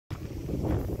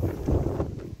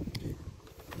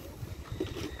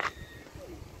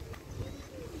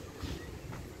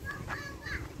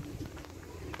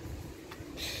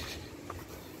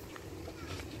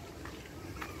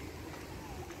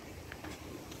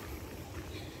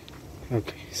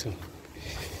Okay, so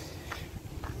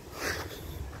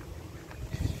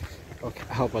okay,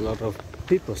 I hope a lot of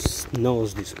people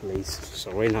knows this place.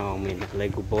 So right now I'm in the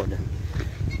Lego border,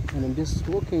 and I'm just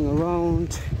walking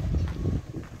around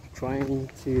trying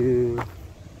to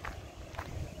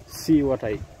see what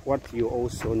you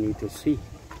also need to see,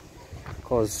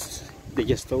 because they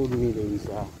just told me there is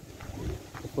a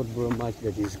football match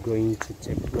that is going to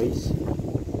take place,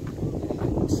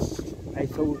 and I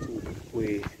thought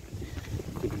we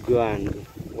could go and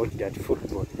watch that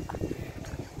football.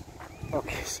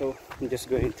 Okay, so I'm just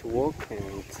going to walk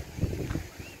and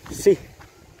see.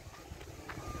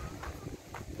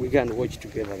 We can watch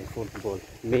together the football.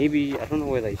 Maybe, I don't know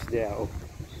whether it's there,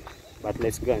 but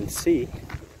let's go and see.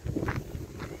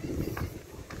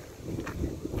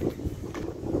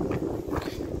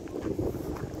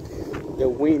 The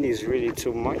wind is really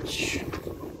too much.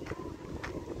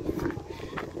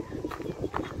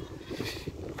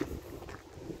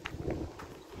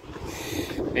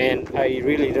 And I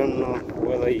really don't know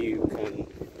whether you can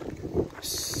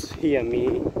hear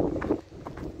me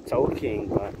talking,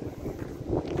 but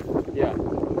yeah,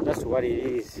 that's what it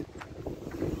is.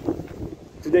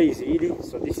 Today is Eid,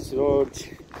 so this is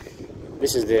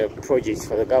the project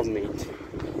for the government.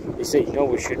 They say, you know,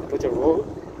 we should put a road.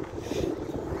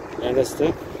 You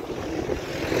understand?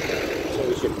 So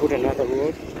we should put another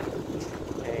road,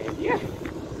 and yeah,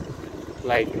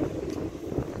 like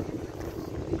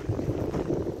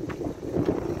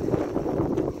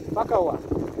Pakawa.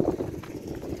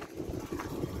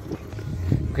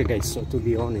 Okay guys, so to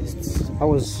be honest, I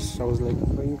was like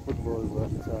playing football,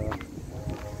 but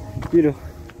you know,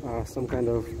 some kind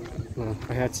of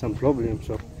I had some problems,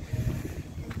 so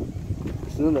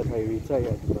it's not that I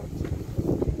retired, but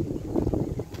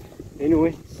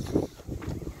anyway,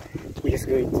 we're just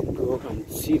going to go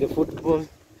and see the football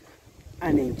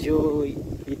and enjoy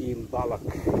eating balak.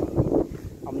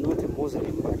 I'm not a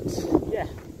Muslim, but yeah,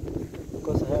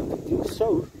 because I have to do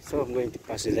so I'm going to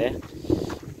pass it there.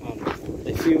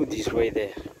 The field is right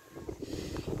there.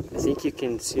 I think you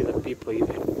can see the people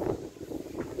even.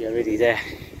 They're already there.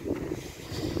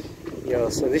 Yo,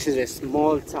 so this is a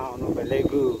small town of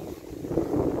Lego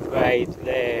right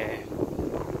there.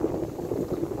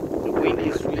 The wind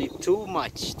is really too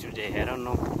much today. I don't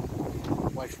know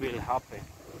what will happen.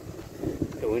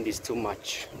 The wind is too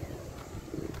much.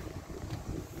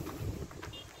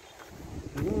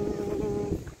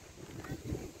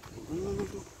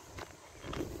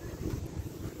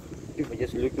 People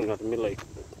just looking at me like,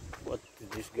 what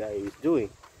this guy is doing?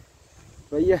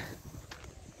 But yeah,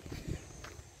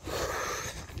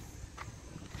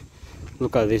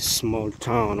 look at this small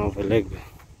town of Lego.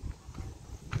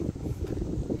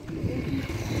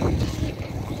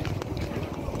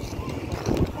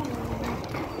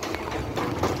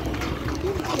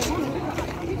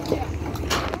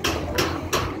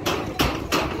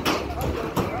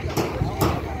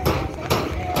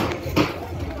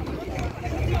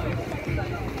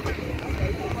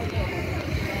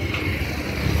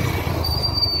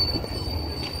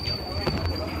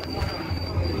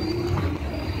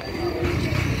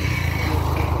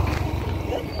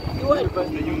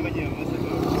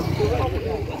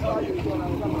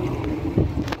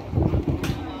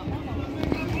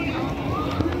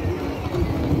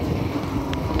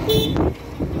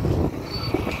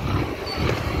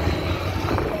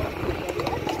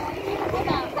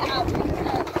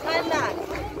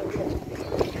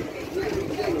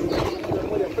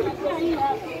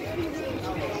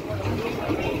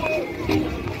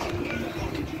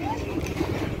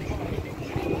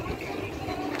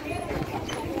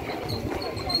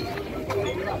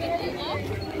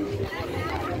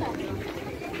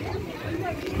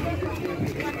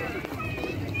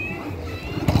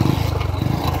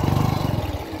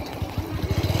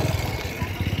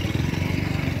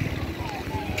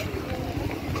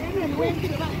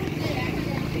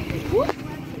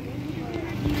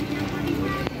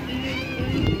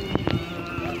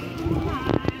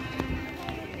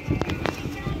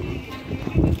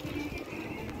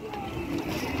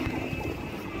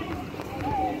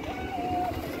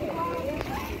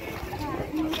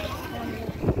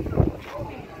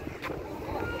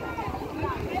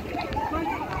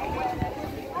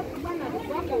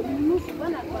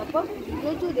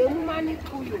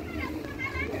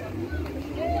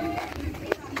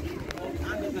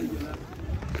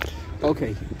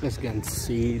 Okay, let's go and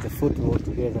see the football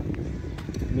together.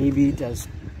 Maybe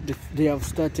they have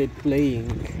started playing,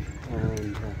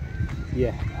 and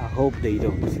yeah, I hope they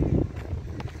don't.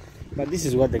 But this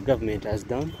is what the government has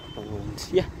done, and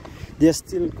yeah, they're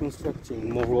still constructing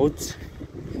more roads.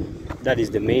 That is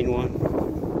the main one.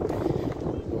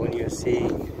 when you're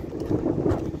seeing.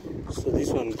 So this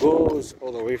one goes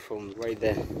all the way from right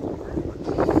there.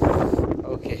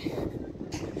 Okay.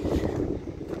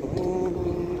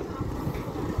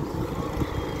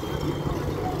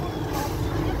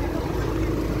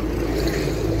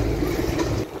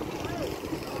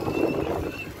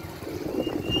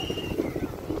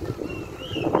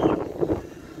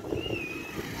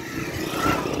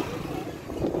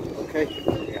 Okay,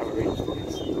 we have arranged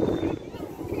this.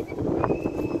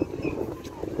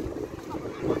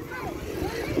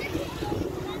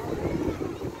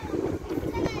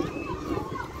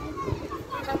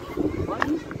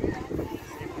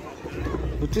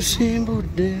 But the same boat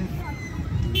there.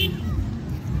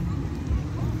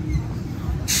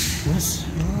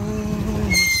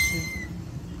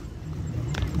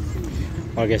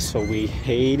 Okay, so we're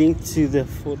heading to the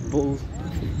football.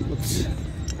 Oops.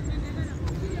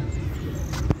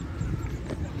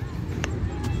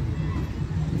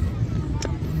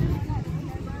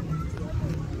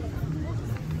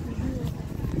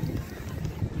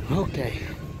 Okay,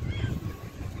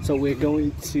 so we're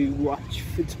going to watch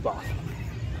football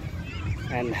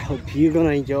and hope you're gonna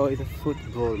enjoy the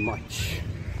football match.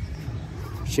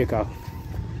 Check out.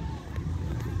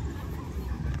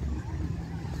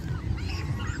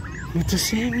 It's the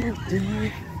same boat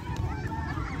there.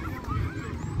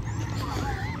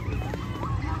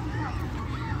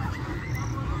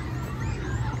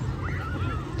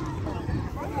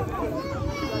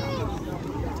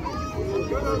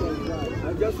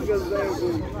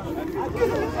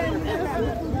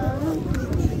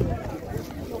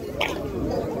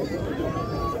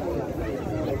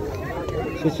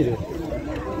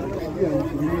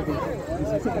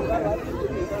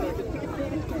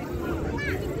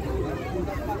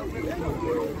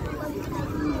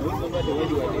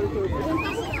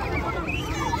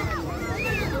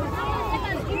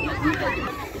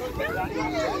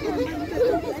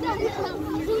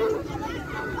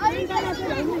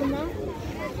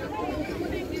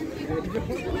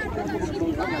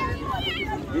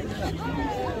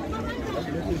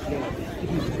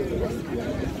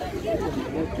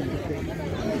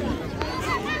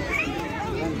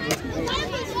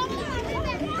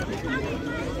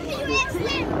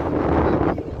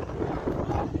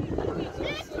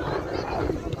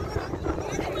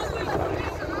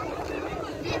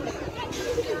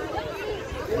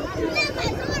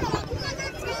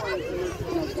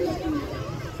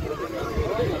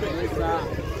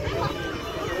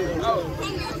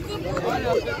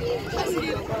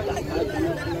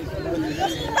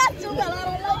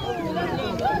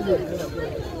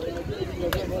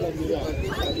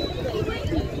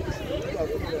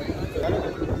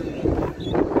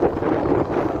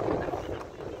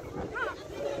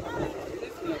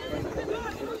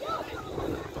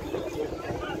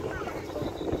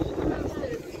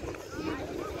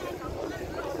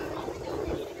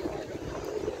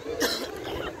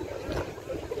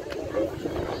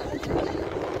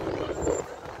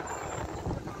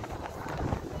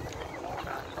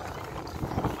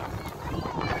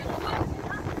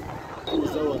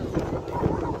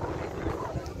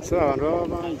 Sawa ndo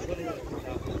bana.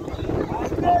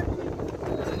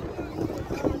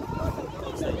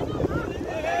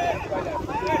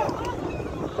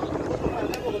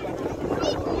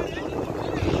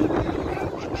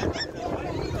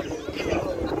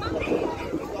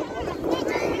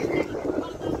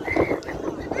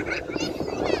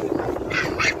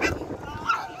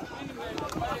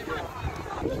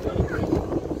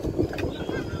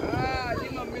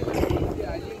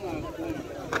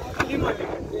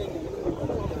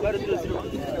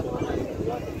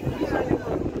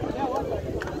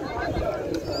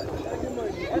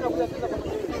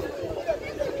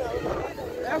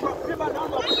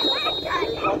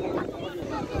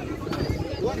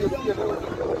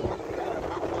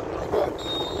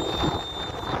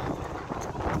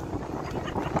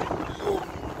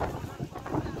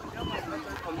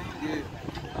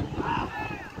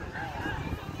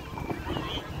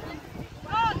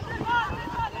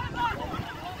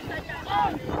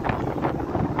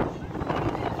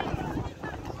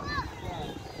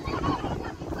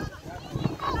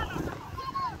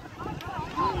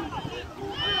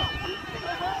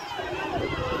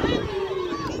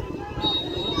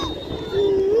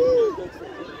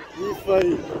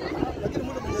 Lakini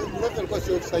mbona mrefu alikuwa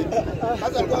sio offside.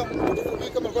 Sasa alikuwa mfupi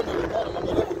kama alikuwa ameelekea na mambo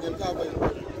yake kwenye hapa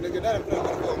hiyo. Ningedara mpira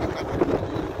alikuwa unakata.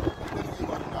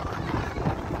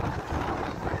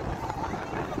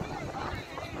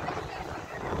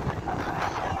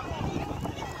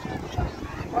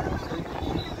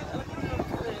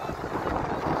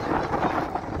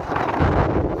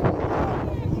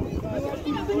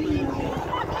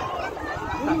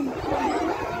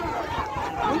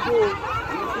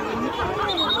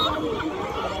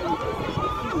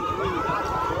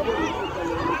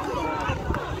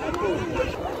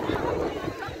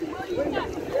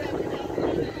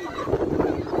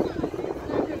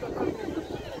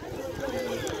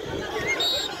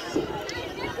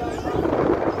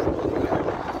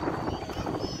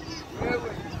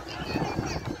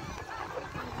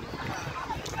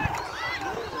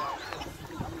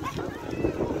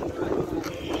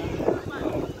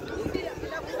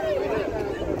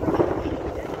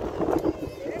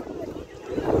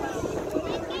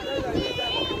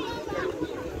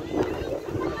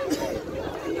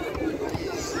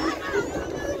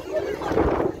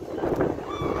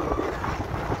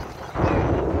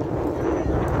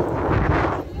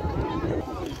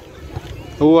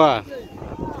 Uwa.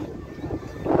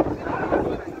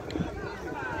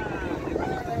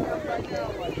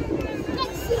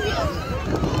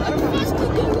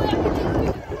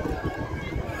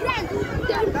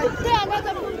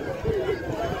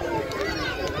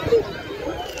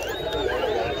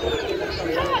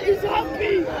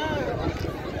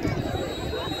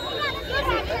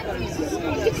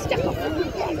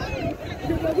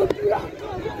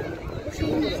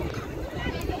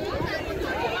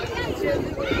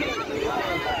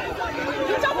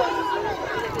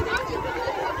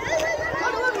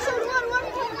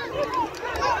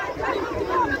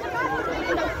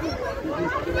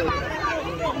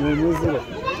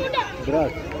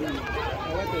 Брат.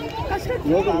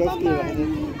 Много раскрыла.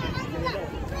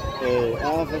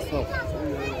 Фасов.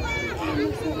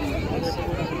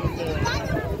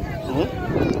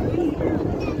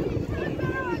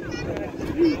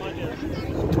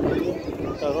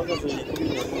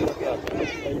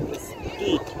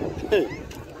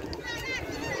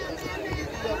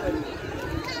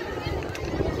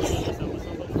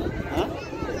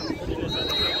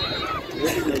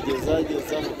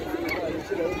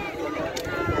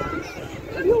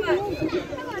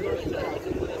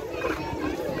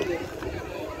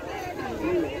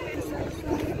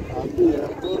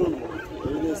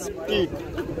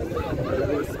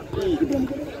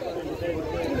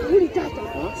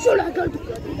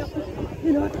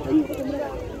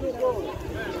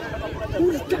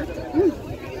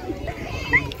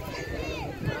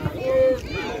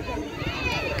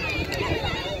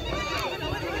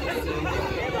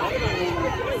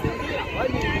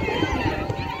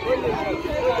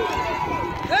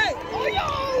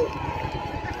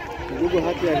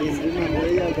 Hati hari ini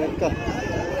mulai agak kah?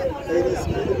 Ini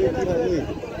semua beti hari.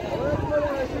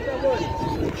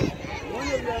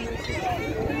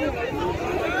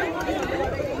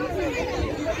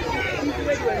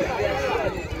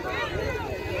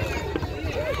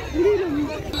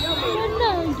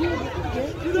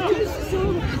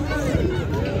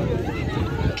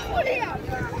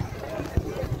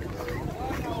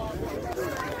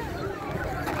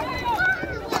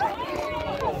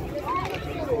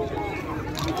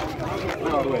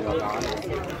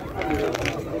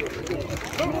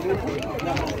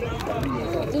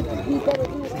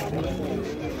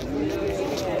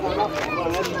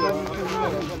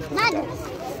 Nada.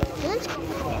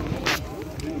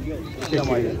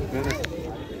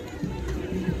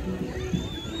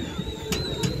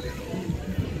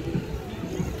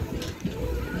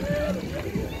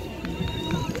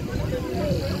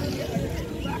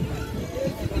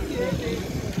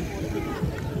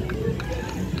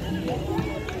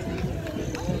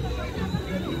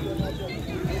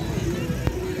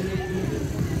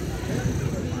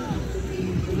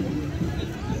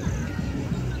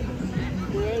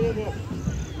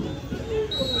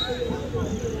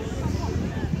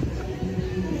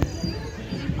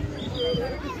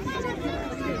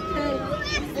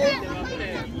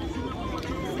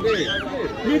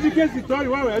 Ni de que história,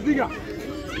 ué, diga.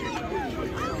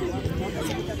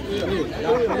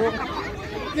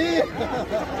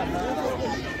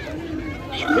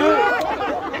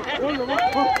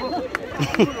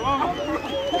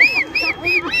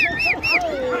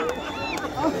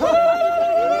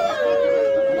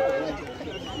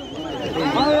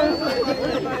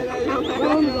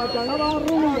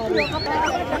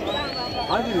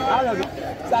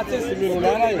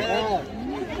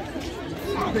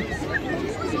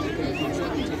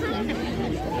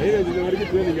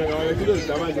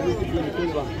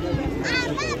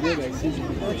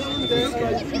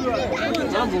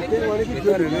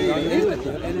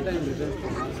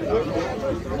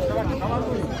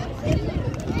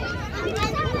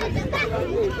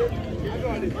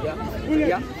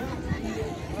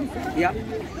 Ya.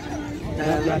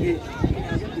 Lagi.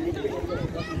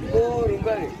 Oh,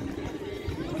 rumbari.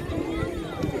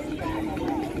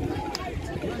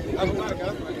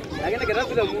 Lagi nak kena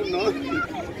sudah muno.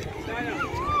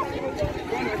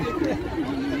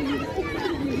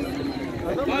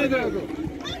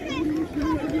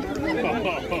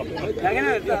 Lagi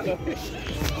nak.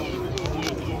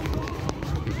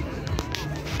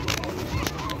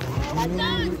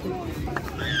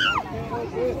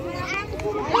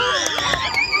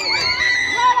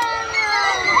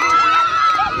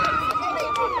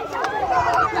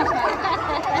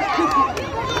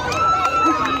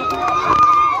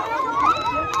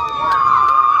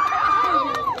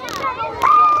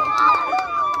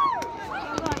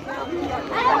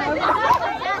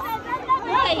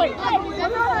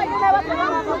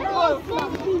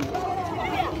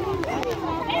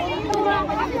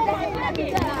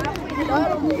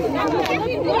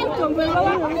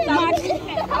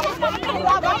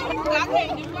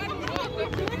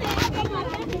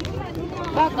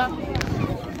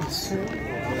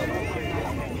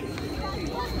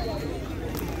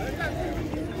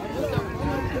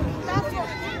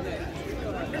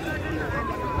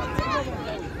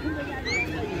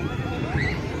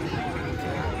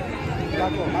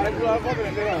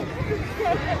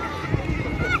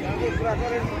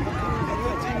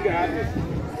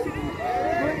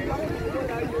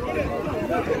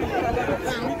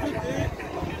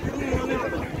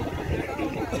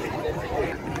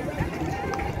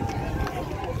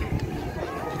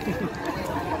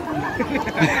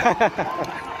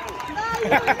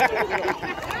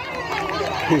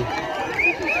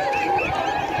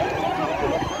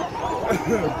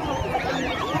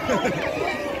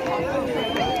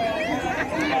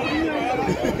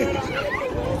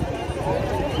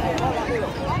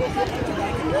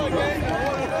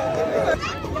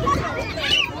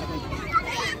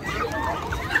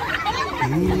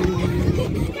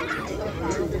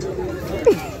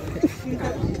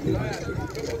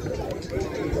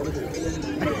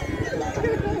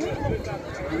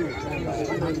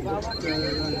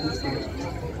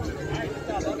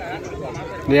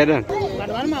 Lihat dan.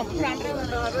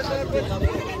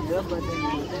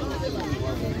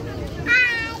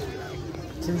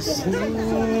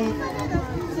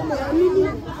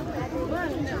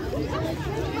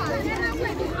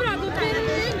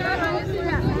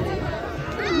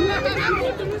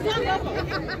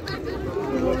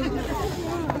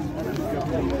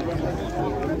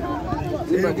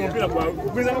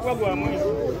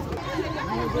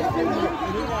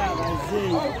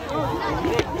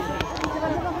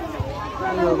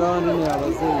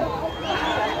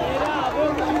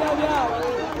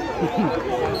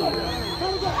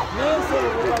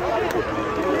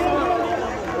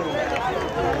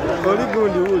 Koli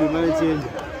gundi uli mane chenje.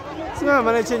 Sima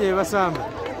mane chenje basamba.